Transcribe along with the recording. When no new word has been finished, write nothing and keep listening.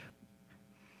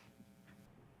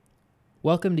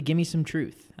Welcome to Gimme Some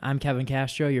Truth. I'm Kevin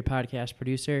Castro, your podcast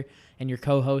producer, and your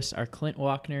co-hosts are Clint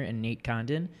Walkner and Nate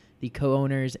Condon, the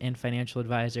co-owners and financial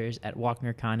advisors at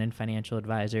Walkner Condon Financial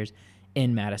Advisors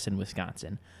in Madison,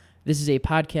 Wisconsin. This is a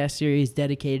podcast series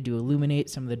dedicated to illuminate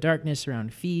some of the darkness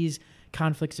around fees,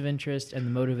 conflicts of interest, and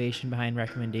the motivation behind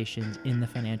recommendations in the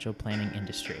financial planning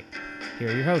industry. Here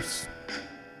are your hosts.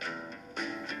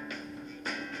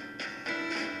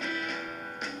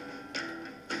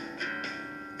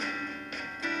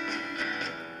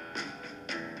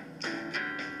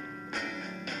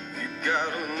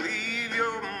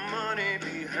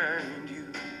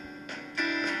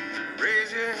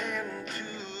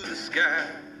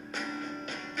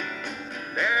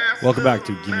 Welcome back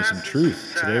to Give Me Some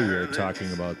Truth. Today we are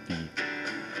talking about the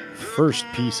first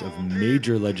piece of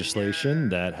major legislation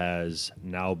that has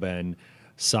now been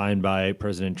signed by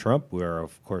President Trump. We are,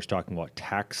 of course, talking about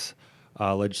tax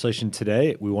legislation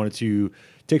today. We wanted to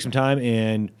take some time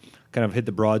and kind of hit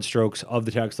the broad strokes of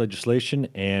the tax legislation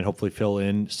and hopefully fill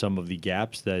in some of the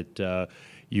gaps that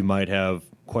you might have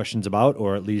questions about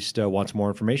or at least want some more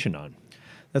information on.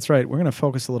 That's right. We're going to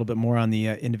focus a little bit more on the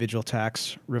individual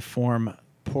tax reform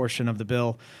portion of the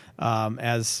bill.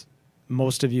 As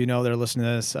most of you know that are listening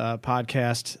to this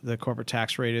podcast, the corporate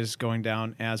tax rate is going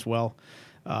down as well.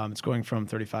 It's going from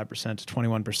 35% to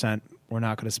 21%. We're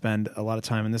not going to spend a lot of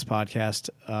time in this podcast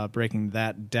breaking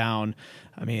that down.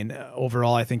 I mean,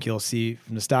 overall, I think you'll see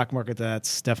from the stock market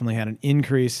that's definitely had an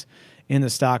increase in the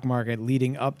stock market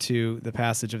leading up to the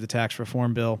passage of the tax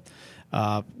reform bill.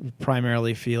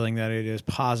 Primarily feeling that it is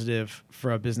positive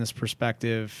for a business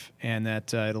perspective and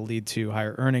that it'll lead to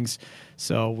higher earnings.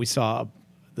 So we saw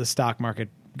the stock market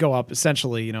go up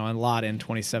essentially, a lot in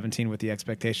 2017 with the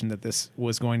expectation that this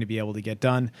was going to be able to get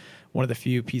done. One of the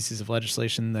few pieces of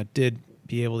legislation that did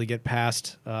be able to get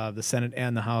passed the Senate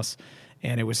and the House,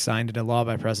 and it was signed into law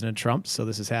by President Trump. So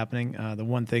this is happening. The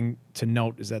one thing to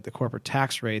note is that the corporate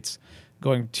tax rates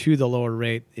going to the lower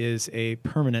rate is a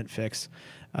permanent fix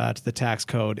to the tax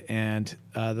code, and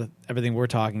everything we're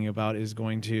talking about is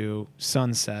going to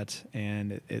sunset,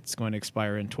 and it's going to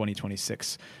expire in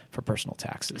 2026 for personal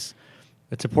taxes.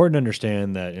 It's important to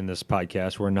understand that in this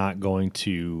podcast, we're not going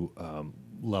to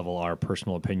level our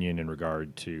personal opinion in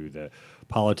regard to the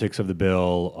politics of the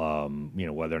bill,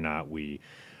 whether or not we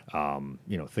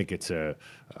think it's a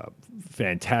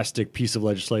fantastic piece of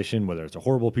legislation, whether it's a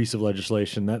horrible piece of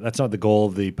legislation. That's not the goal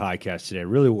of the podcast today.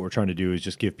 Really what we're trying to do is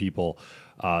just give people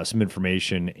some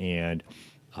information and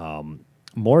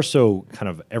more so kind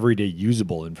of everyday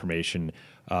usable information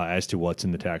as to what's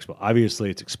in the tax bill. Obviously,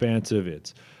 it's expansive.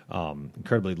 It's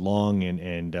incredibly long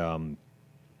and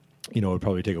it would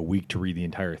probably take a week to read the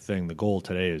entire thing. The goal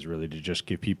today is really to just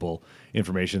give people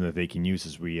information that they can use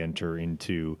as we enter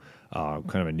into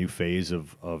kind of a new phase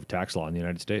of tax law in the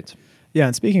United States. Yeah,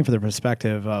 and speaking from the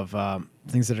perspective of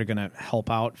things that are going to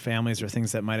help out families or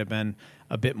things that might have been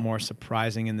a bit more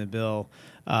surprising in the bill,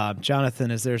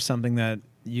 Jonathan, is there something that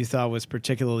you thought was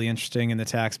particularly interesting in the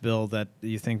tax bill that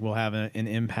you think will have an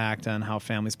impact on how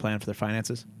families plan for their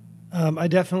finances? I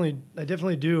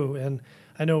definitely do, and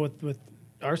I know with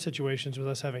our situations with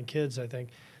us having kids, I think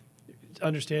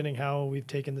understanding how we've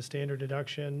taken the standard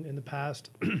deduction in the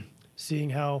past, seeing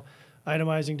how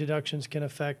itemizing deductions can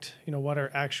affect, what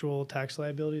our actual tax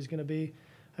liability is going to be.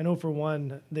 I know for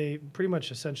one, they pretty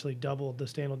much essentially doubled the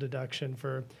standard deduction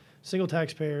for single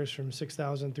taxpayers from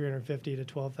 $6,350 to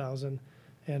 $12,000,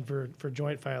 and for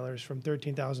joint filers from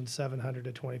 $13,700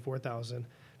 to $24,000.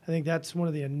 I think that's one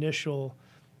of the initial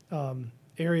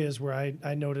areas where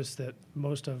I noticed that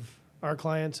most of our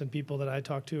clients and people that I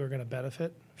talk to are going to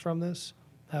benefit from this,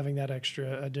 having that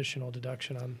extra additional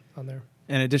deduction on there.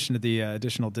 In addition to the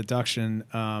additional deduction,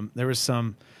 there was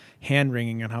some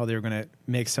hand-wringing on how they were going to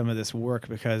make some of this work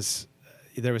because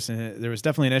there was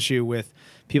definitely an issue with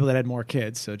people that had more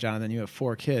kids. So, Jonathan, you have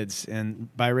 4 kids,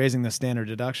 and by raising the standard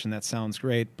deduction, that sounds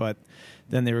great, but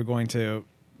then they were going to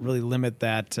really limit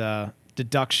that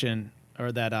deduction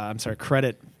or that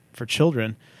credit for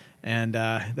children, and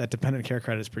that dependent care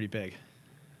credit is pretty big.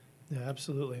 Yeah,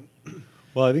 absolutely.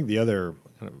 Well, I think the other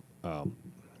kind of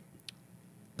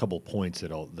couple points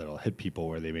that'll hit people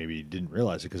where they maybe didn't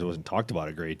realize it because it wasn't talked about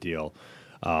a great deal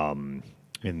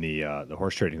in the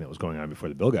horse trading that was going on before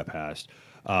the bill got passed.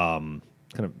 Kind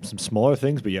of some smaller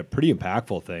things, but yet pretty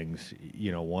impactful things.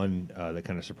 One that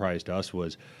kind of surprised us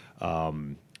was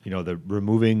the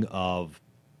removing of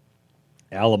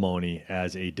alimony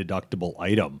as a deductible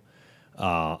item.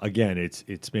 Again,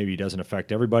 it's maybe doesn't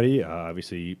affect everybody.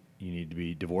 Obviously, you need to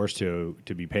be divorced to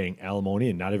be paying alimony,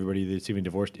 and not everybody that's even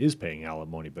divorced is paying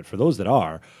alimony. But for those that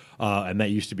are, and that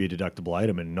used to be a deductible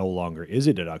item and no longer is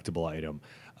a deductible item,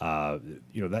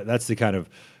 that's the kind of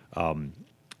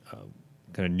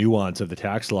nuance of the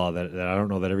tax law that I don't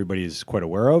know that everybody is quite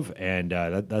aware of, and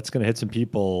that's going to hit some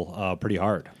people pretty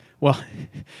hard. Well,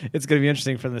 it's going to be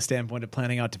interesting from the standpoint of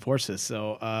planning out divorces.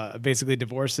 So basically,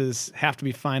 divorces have to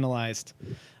be finalized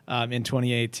in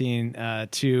 2018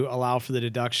 to allow for the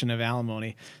deduction of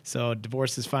alimony. So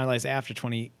divorces finalized after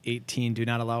 2018 do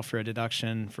not allow for a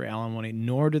deduction for alimony,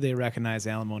 nor do they recognize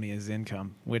alimony as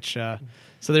income, which...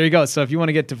 So there you go. So if you want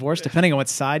to get divorced, depending on what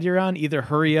side you're on, either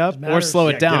hurry up or slow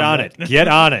it down. Get on it. Get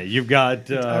on it. You've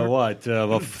got, about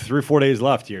 3 or 4 days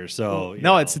left here. So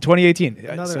no, it's 2018.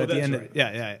 So at the end, right.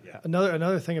 Yeah.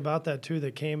 Another thing about that, too,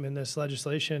 that came in this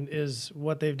legislation is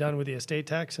what they've done with the estate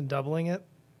tax and doubling it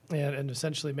and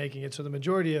essentially making it so the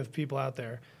majority of people out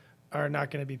there are not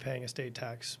going to be paying estate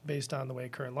tax based on the way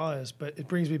current law is. But it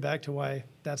brings me back to why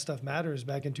that stuff matters.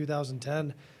 Back in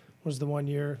 2010 was the 1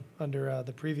 year under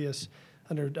the previous...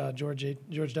 under George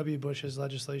W. Bush's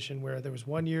legislation, where there was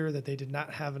 1 year that they did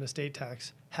not have an estate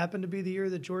tax. Happened to be the year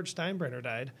that George Steinbrenner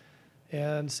died,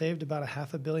 and saved about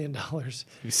 $500 million.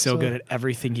 He was so good at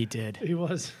everything he did. He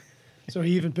was. So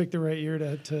he even picked the right year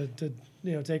to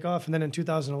take off. And then in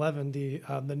 2011,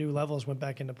 the new levels went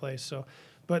back into place. So,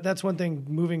 but that's one thing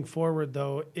moving forward,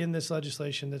 though, in this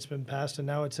legislation that's been passed and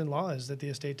now it's in law, is that the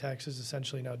estate tax is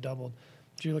essentially now doubled.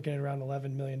 So you're looking at around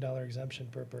 $11 million exemption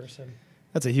per person.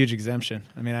 That's a huge exemption.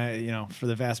 I mean, for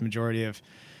the vast majority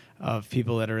of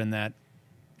people that are in that,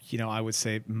 I would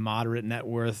say moderate net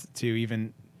worth to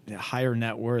even higher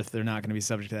net worth, they're not going to be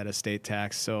subject to that estate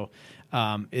tax. So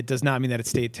it does not mean that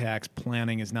estate tax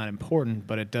planning is not important,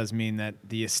 but it does mean that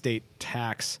the estate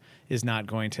tax is not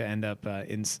going to end up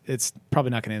it's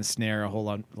probably not going to ensnare a whole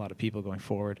lot of people going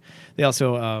forward. They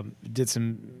also did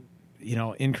some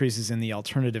increases in the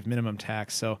alternative minimum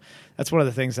tax. So that's one of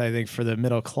the things I think for the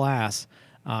middle class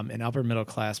and upper middle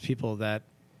class people that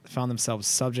found themselves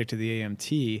subject to the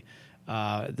AMT,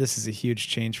 this is a huge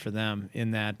change for them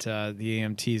in that the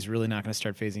AMT is really not going to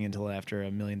start phasing until after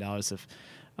 $1 million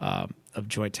of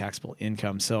joint taxable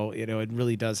income. So, it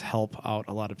really does help out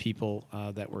a lot of people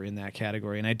that were in that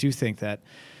category. And I do think that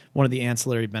one of the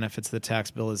ancillary benefits of the tax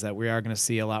bill is that we are going to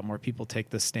see a lot more people take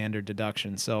the standard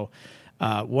deduction. So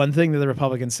one thing that the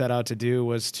Republicans set out to do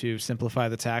was to simplify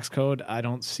the tax code. I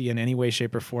don't see in any way,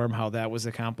 shape, or form how that was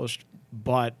accomplished,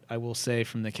 but I will say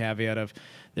from the caveat of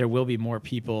there will be more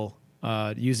people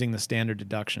using the standard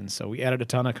deduction. So we added a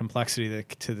ton of complexity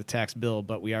to the tax bill,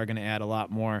 but we are going to add a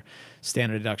lot more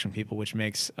standard deduction people, which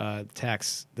makes the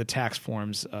tax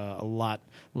forms a lot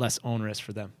less onerous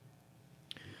for them.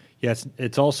 Yes,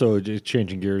 it's also just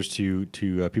changing gears to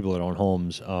people that own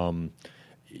homes.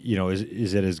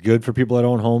 Is it as good for people that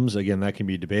own homes? Again, that can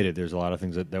be debated. There's a lot of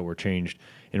things that were changed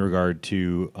in regard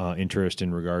to interest,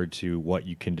 in regard to what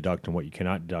you can deduct and what you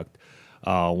cannot deduct.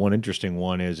 One interesting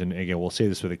one is, and again, we'll say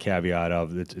this with a caveat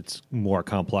of it's more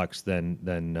complex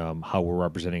than how we're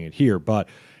representing it here, but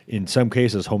in some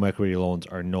cases, home equity loans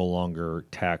are no longer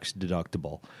tax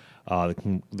deductible.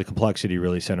 The complexity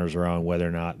really centers around whether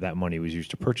or not that money was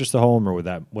used to purchase the home, or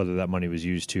whether that money was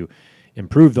used to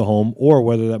improve the home, or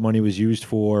whether that money was used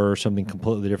for something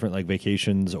completely different like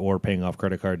vacations or paying off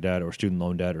credit card debt or student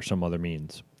loan debt or some other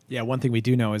means. Yeah, one thing we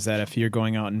do know is that if you're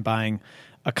going out and buying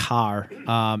a car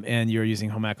and you're using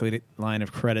home equity line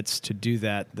of credits to do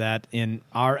that in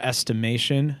our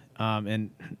estimation,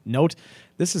 and note,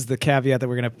 this is the caveat that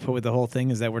we're going to put with the whole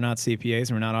thing, is that we're not CPAs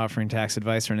and we're not offering tax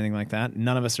advice or anything like that.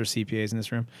 None of us are CPAs in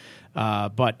this room.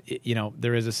 But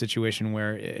there is a situation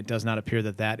where it does not appear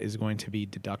that is going to be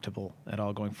deductible at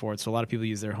all going forward. So a lot of people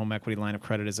use their home equity line of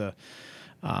credit as a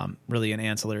really an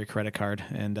ancillary credit card,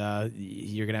 and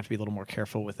you're going to have to be a little more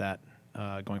careful with that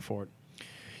going forward.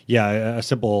 Yeah, a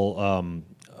simple,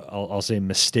 I'll say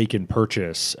mistaken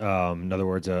purchase. In other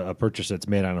words, a purchase that's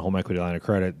made on a home equity line of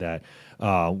credit that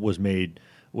was made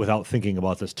without thinking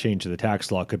about this change to the tax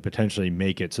law could potentially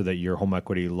make it so that your home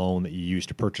equity loan that you used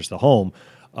to purchase the home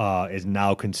is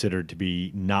now considered to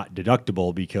be not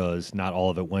deductible because not all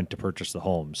of it went to purchase the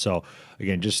home. So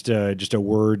again, just a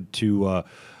word to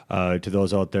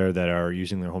those out there that are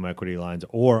using their home equity lines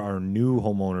or are new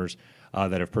homeowners.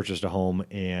 that have purchased a home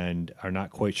and are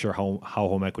not quite sure how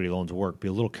home equity loans work, be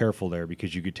a little careful there,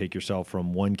 because you could take yourself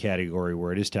from one category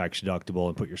where it is tax deductible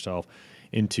and put yourself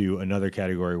into another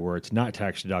category where it's not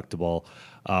tax deductible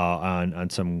on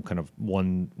some kind of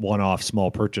one-off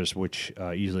small purchase, which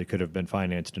easily could have been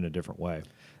financed in a different way.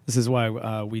 This is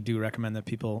why we do recommend that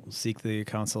people seek the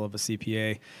counsel of a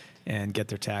CPA and get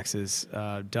their taxes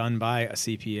done by a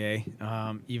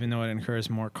CPA, even though it incurs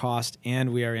more cost.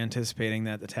 And we are anticipating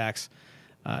that the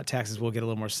taxes will get a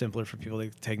little more simpler for people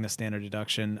taking the standard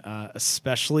deduction,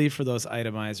 especially for those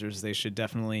itemizers. They should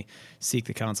definitely seek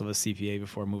the counsel of a CPA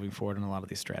before moving forward in a lot of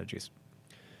these strategies.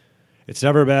 It's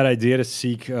never a bad idea to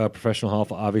seek professional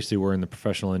help. Obviously, we're in the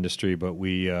professional industry, but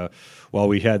we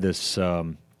had this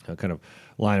kind of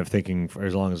line of thinking for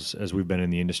as long as we've been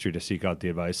in the industry to seek out the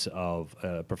advice of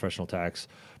a professional tax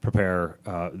preparer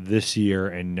this year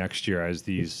and next year as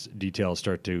these details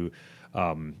start to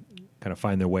kind of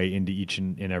find their way into each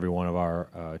and every one of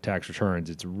our tax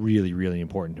returns. It's really, really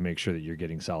important to make sure that you're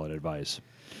getting solid advice.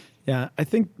 Yeah, I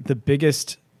think the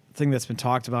biggest thing that's been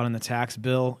talked about in the tax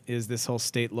bill is this whole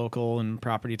state, local, and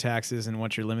property taxes and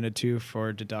what you're limited to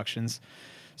for deductions.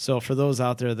 So for those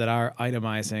out there that are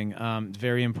itemizing, it's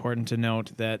very important to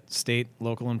note that state,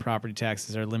 local, and property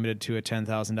taxes are limited to a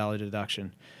 $10,000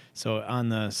 deduction. So on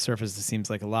the surface, it seems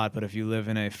like a lot, but if you live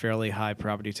in a fairly high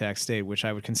property tax state, which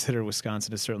I would consider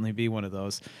Wisconsin to certainly be one of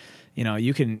those,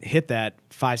 you can hit that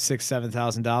 $5,000,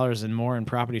 $6,000, $7,000 and more in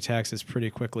property taxes pretty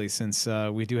quickly, since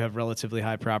we do have relatively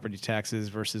high property taxes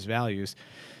versus values.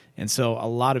 And so a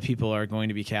lot of people are going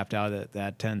to be capped out at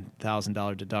that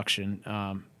 $10,000 deduction.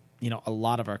 A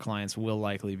lot of our clients will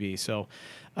likely be. So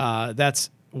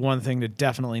that's one thing to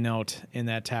definitely note in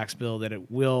that tax bill, that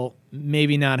it will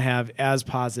maybe not have as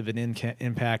positive an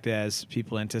impact as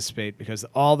people anticipate, because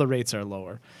all the rates are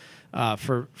lower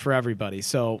for everybody.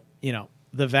 So,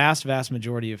 the vast, vast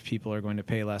majority of people are going to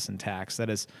pay less in tax. That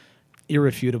is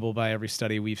irrefutable by every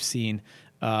study we've seen.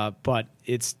 But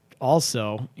it's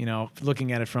also,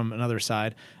 looking at it from another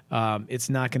side, it's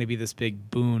not going to be this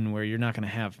big boon where you're not going to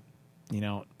have,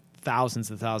 thousands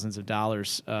and thousands of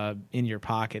dollars in your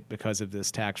pocket because of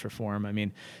this tax reform. I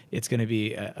mean, it's going to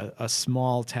be a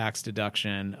small tax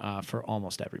deduction for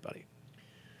almost everybody.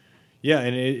 Yeah,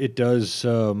 and it does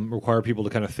require people to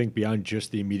kind of think beyond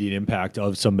just the immediate impact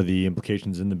of some of the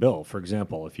implications in the bill. For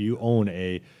example, if you own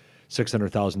a $600,000,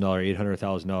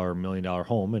 $800,000, $1 million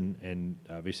home, and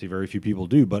obviously very few people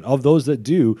do, but of those that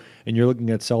do, and you're looking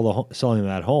at selling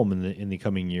that home in the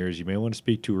coming years, you may want to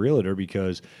speak to a realtor,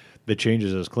 because the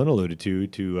changes, as Clint alluded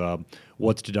to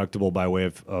what's deductible by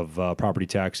way of property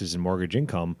taxes and mortgage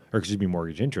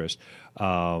interest,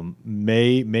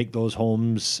 may make those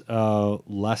homes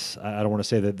less. I don't want to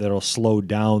say that that'll slow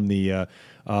down the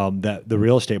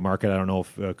real estate market. I don't know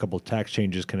if a couple of tax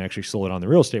changes can actually slow down the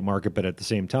real estate market, but at the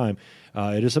same time,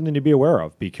 it is something to be aware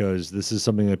of, because this is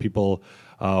something that people,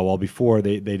 while before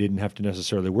they didn't have to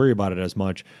necessarily worry about it as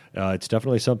much, it's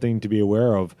definitely something to be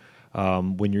aware of.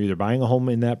 When you're either buying a home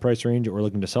in that price range or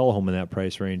looking to sell a home in that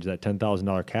price range, that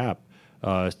 $10,000 cap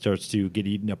starts to get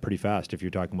eaten up pretty fast if you're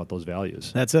talking about those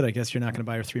values. That's it. I guess you're not going to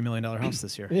buy your $3 million house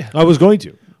this year. Yeah. I was going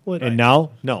to.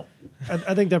 Now, no.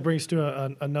 I think that brings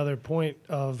to another point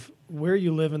of where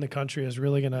you live in the country is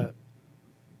really going to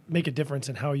make a difference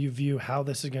in how you view how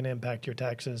this is going to impact your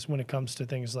taxes when it comes to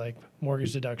things like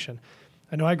mortgage deduction.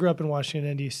 I know I grew up in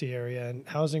Washington, D.C. area, and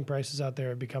housing prices out there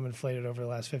have become inflated over the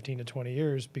last 15 to 20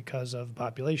 years because of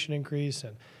population increase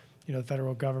and, the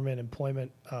federal government employment,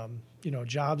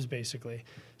 jobs basically.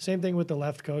 Same thing with the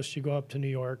left coast. You go up to New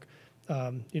York,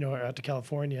 or out to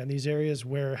California, and these areas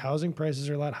where housing prices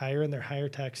are a lot higher and they're higher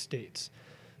tax states.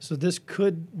 So this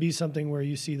could be something where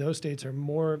you see those states are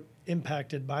more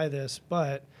impacted by this,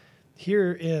 but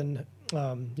here in,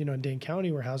 in Dane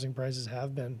County, where housing prices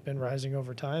have been rising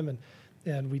over time,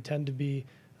 and we tend to be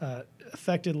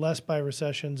affected less by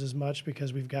recessions as much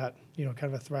because we've got, kind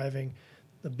of a thriving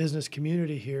business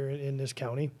community here in this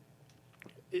county.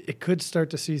 It could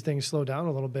start to see things slow down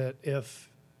a little bit if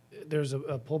there's a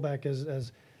pullback,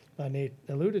 as Nate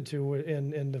alluded to,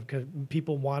 in the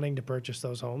people wanting to purchase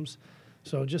those homes.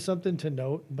 So just something to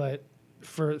note. But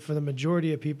for the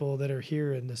majority of people that are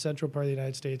here in the central part of the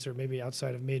United States, or maybe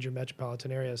outside of major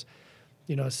metropolitan areas,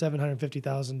 a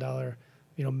 $750,000,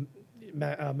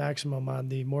 maximum on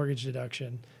the mortgage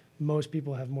deduction. Most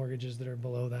people have mortgages that are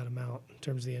below that amount in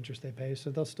terms of the interest they pay,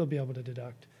 so they'll still be able to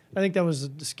deduct. I think that was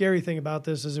the scary thing about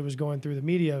this as it was going through the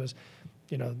media was,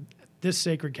 this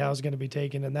sacred cow is going to be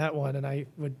taken in that one, and I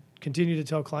would continue to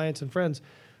tell clients and friends,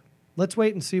 let's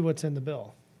wait and see what's in the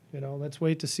bill. Let's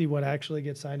wait to see what actually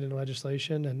gets signed into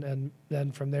legislation, and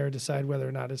then from there decide whether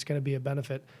or not it's going to be a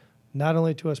benefit not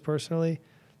only to us personally,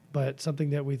 but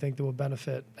something that we think that will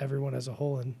benefit everyone as a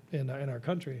whole in our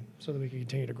country so that we can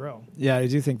continue to grow. Yeah, I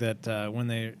do think that when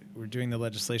they were doing the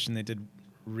legislation, they did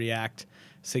react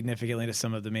significantly to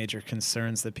some of the major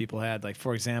concerns that people had. Like,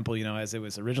 for example, as it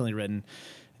was originally written,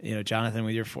 Jonathan,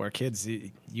 with your 4 kids,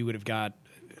 you would have got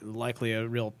likely a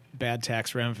real bad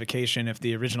tax ramification if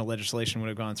the original legislation would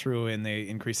have gone through and they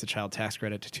increased the child tax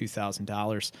credit to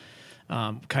 $2,000,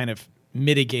 kind of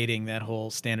mitigating that whole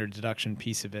standard deduction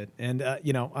piece of it. And, I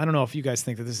don't know if you guys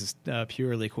think that this is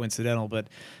purely coincidental, but,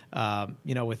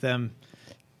 with them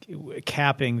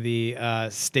capping the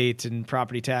state and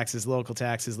property taxes, local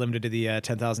taxes limited to the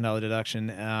 $10,000 deduction,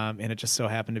 and it just so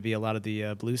happened to be a lot of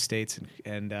the blue states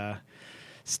and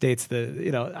states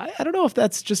that, I don't know if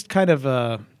that's just kind of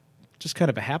a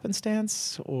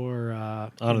happenstance or I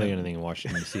don't think anything in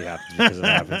Washington D.C. happens because of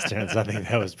happenstance. I think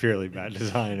that was purely bad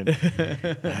design, and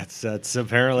that's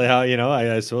apparently how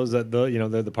I suppose that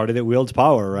the party that wields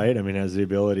power, right? I mean, has the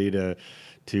ability to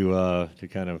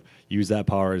kind of use that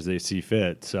power as they see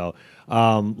fit. So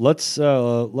let's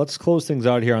close things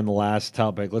out here on the last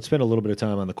topic. Let's spend a little bit of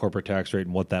time on the corporate tax rate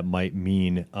and what that might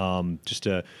mean. Just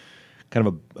a kind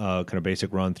of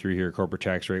basic run through here. Corporate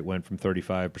tax rate went from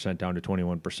 35% down to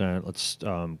 21%. Let's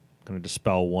kind of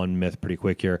dispel one myth pretty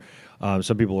quick here.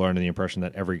 Some people are under the impression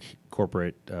that every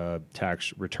corporate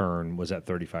tax return was at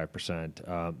 35%.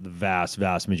 The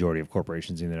vast majority of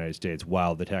corporations in the United States,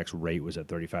 while the tax rate was at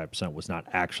 35%, was not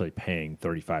actually paying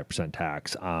 35%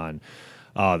 tax on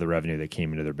the revenue that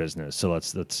came into their business. So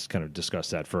let's kind of discuss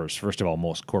that first. First of all,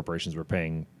 most corporations were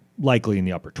paying likely in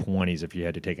the upper 20s if you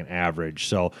had to take an average.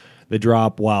 So the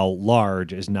drop, while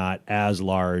large, is not as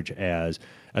large as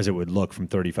it would look from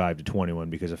 35 to 21,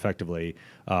 because effectively,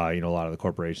 a lot of the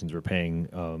corporations were paying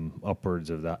upwards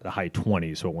of the high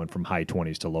 20s. So it went from high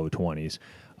 20s to low 20s.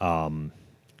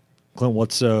 Clint,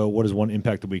 what is one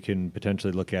impact that we can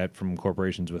potentially look at from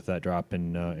corporations with that drop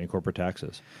in corporate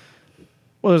taxes?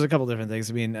 Well, there's a couple different things.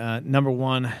 I mean, number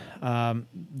one,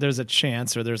 there's a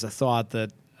chance or there's a thought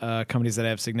that companies that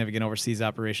have significant overseas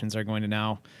operations are going to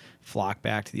now flock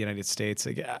back to the United States.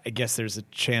 I guess there's a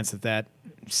chance that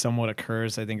somewhat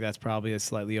occurs. I think that's probably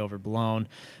slightly overblown.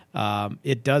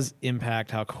 It does impact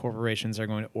how corporations are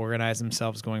going to organize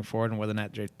themselves going forward and whether or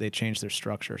not they change their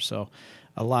structure. So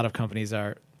a lot of companies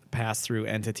are pass-through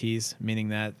entities, meaning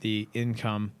that the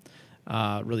income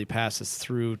really passes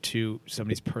through to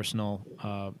somebody's personal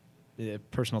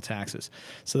taxes.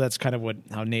 So that's kind of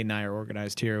how Nate and I are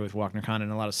organized here with Walkner Condon,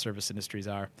 and a lot of service industries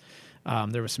are.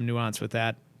 There was some nuance with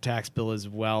that tax bill as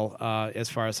well, as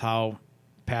far as how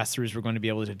pass-throughs were going to be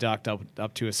able to deduct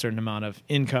up to a certain amount of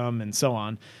income and so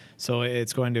on. So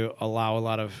it's going to allow a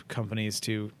lot of companies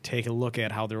to take a look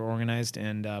at how they're organized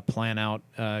and plan out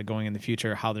going in the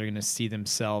future how they're going to see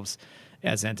themselves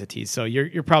as entities. So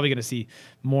you're probably going to see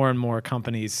more and more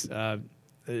companies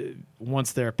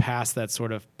once they're past that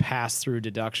sort of pass-through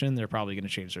deduction, they're probably going to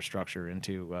change their structure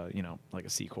into like a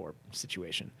C Corp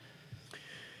situation.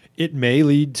 It may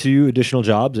lead to additional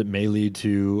jobs. It may lead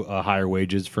to higher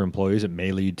wages for employees. It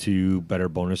may lead to better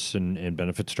bonus and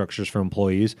benefit structures for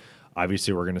employees.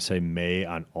 Obviously, we're going to say may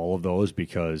on all of those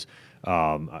because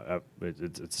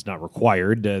it's not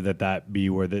required that be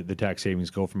where the tax savings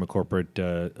go from a corporate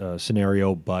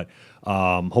scenario. But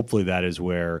hopefully that is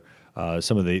where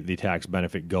some of the tax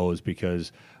benefit goes,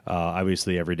 because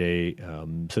obviously everyday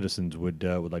citizens would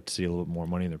like to see a little bit more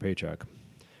money in their paycheck.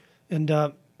 And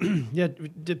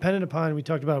dependent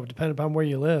upon where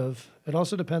you live, it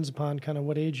also depends upon kind of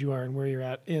what age you are and where you're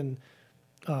at in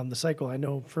the cycle. I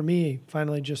know for me,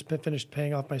 finally just finished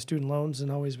paying off my student loans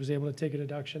and always was able to take a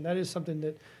deduction. That is something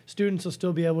that students will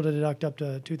still be able to deduct up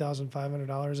to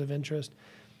 $2,500 of interest.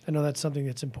 I know that's something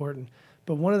that's important.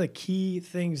 But one of the key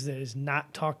things that is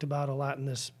not talked about a lot in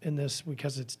this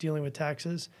because it's dealing with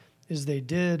taxes is they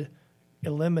did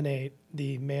eliminate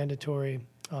the mandatory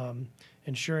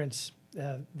insurance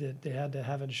that they had to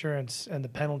have insurance and the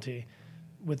penalty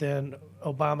within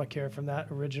Obamacare from that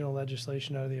original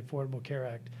legislation out of the Affordable Care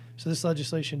Act. So this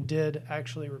legislation did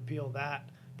actually repeal that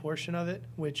portion of it,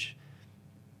 which,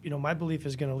 my belief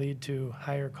is going to lead to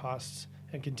higher costs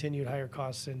and continued higher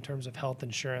costs in terms of health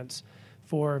insurance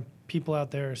for people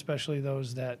out there, especially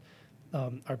those that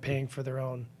are paying for their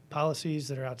own policies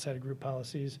that are outside of group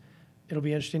policies. It'll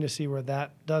be interesting to see where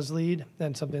that does lead,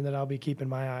 and something that I'll be keeping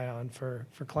my eye on for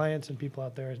clients and people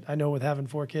out there. I know with having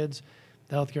 4 kids,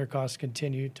 the healthcare costs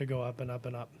continue to go up and up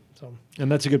and up. So, and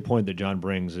that's a good point that John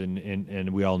brings, and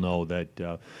we all know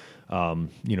that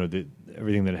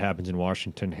everything that happens in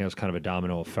Washington has kind of a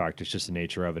domino effect. It's just the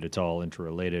nature of it; it's all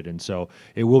interrelated, and so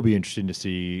it will be interesting to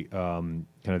see kind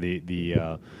of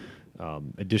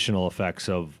additional effects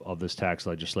of this tax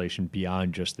legislation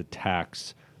beyond just the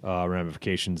tax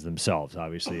ramifications themselves.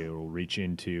 Obviously, it will reach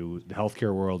into the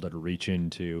healthcare world. It'll reach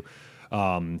into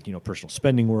personal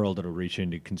spending world. It'll reach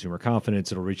into consumer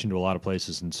confidence. It'll reach into a lot of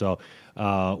places. And so,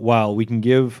 while we can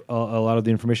give a lot of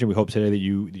the information, we hope today that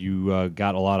you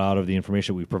got a lot out of the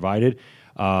information we provided.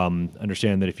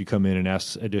 Understand that if you come in and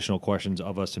ask additional questions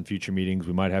of us in future meetings,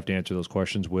 we might have to answer those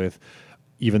questions with,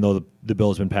 even though the bill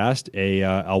has been passed,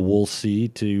 a we'll see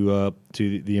to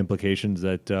the implications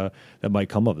that might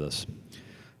come of this.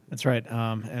 That's right.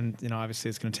 And, obviously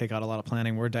it's going to take out a lot of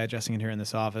planning. We're digesting it here in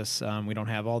this office. We don't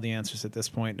have all the answers at this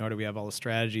point, nor do we have all the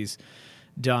strategies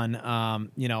done.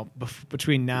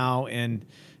 Between now and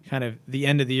kind of the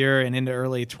end of the year and into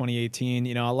early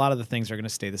 2018, a lot of the things are going to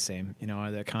stay the same.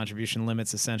 The contribution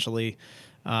limits essentially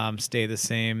stay the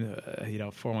same.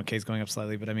 401k is going up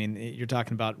slightly, but I mean, you're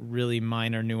talking about really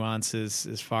minor nuances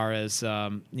as far as,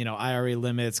 IRA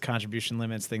limits, contribution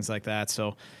limits, things like that.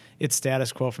 So it's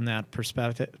status quo from that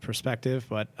perspective.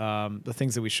 But the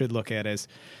things that we should look at is,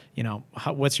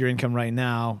 what's your income right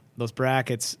now? Those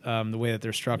brackets, the way that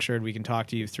they're structured, we can talk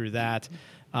to you through that.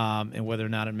 And whether or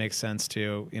not it makes sense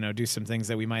to, do some things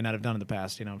that we might not have done in the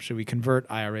past. Should we convert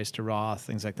IRAs to Roth,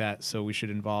 things like that? So we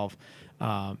should involve,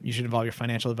 you should involve your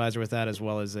financial advisor with that, as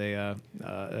well as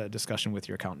a discussion with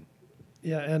your accountant.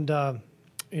 Yeah,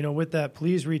 and with that,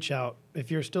 please reach out. If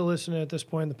you're still listening at this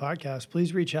point in the podcast,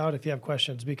 please reach out if you have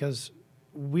questions, because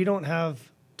we don't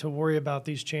have to worry about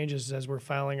these changes as we're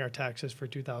filing our taxes for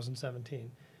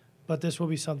 2017. But this will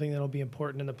be something that will be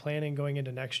important in the planning going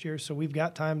into next year. So we've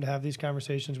got time to have these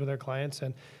conversations with our clients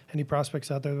and any prospects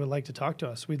out there that would like to talk to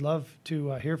us. We'd love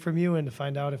to hear from you and to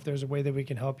find out if there's a way that we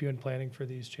can help you in planning for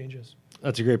these changes.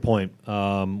 That's a great point.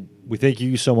 We thank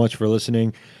you so much for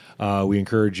listening. We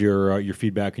encourage your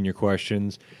feedback and your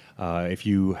questions. If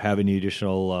you have any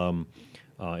additional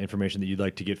information that you'd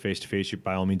like to get face-to-face,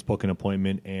 by all means, book an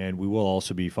appointment. And we will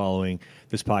also be following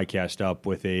this podcast up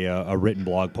with a written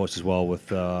blog post as well,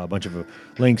 with a bunch of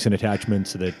links and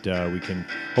attachments so that we can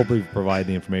hopefully provide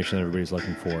the information that everybody's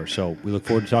looking for. So we look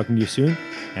forward to talking to you soon,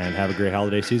 and have a great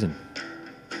holiday season.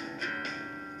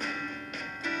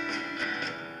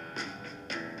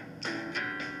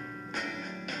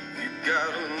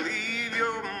 Gotta leave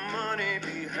your money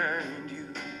behind you.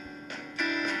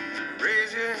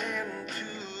 Raise your hand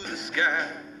to the sky.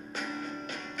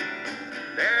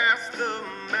 Ask the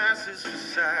masses for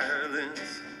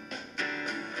silence.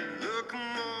 Look 'em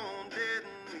all dead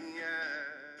in the eye.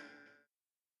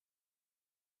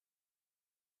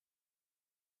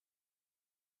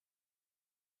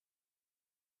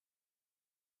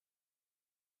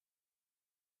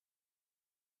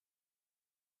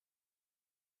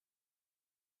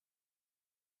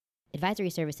 Advisory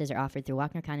services are offered through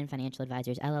Wachner Condon Financial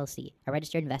Advisors, LLC, a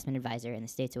registered investment advisor in the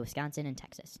states of Wisconsin and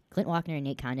Texas. Clint Wachner and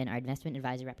Nate Condon are investment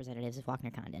advisor representatives of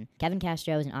Wachner Condon. Kevin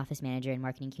Castro is an office manager and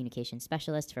marketing communications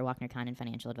specialist for Wachner Condon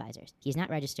Financial Advisors. He is not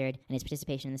registered, and his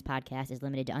participation in this podcast is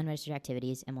limited to unregistered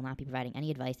activities and will not be providing any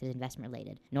advice that is investment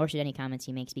related, nor should any comments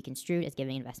he makes be construed as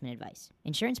giving investment advice.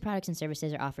 Insurance products and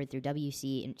services are offered through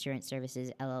WC Insurance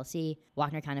Services, LLC,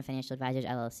 Wachner Condon Financial Advisors,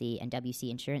 LLC, and WC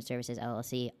Insurance Services,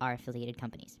 LLC are affiliated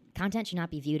companies. Content should not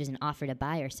be viewed as an offer to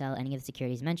buy or sell any of the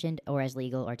securities mentioned or as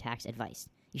legal or tax advice.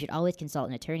 You should always consult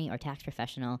an attorney or tax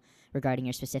professional regarding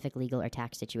your specific legal or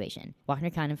tax situation.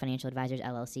 Wachner Condon Financial Advisors,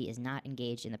 LLC is not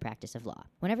engaged in the practice of law.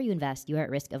 Whenever you invest, you are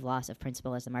at risk of loss of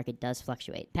principal as the market does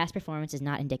fluctuate. Past performance is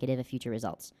not indicative of future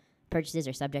results. Purchases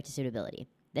are subject to suitability.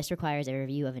 This requires a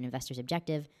review of an investor's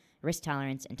objective, risk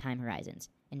tolerance, and time horizons.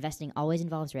 Investing always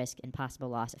involves risk and possible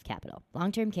loss of capital.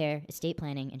 Long-term care, estate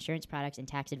planning, insurance products, and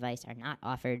tax advice are not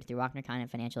offered through Wachner Condon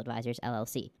Financial Advisors,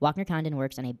 LLC. Wachner Condon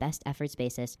works on a best efforts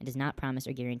basis and does not promise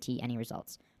or guarantee any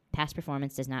results. Past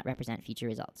performance does not represent future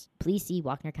results. Please see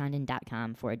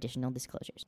WachnerCondon.com for additional disclosures.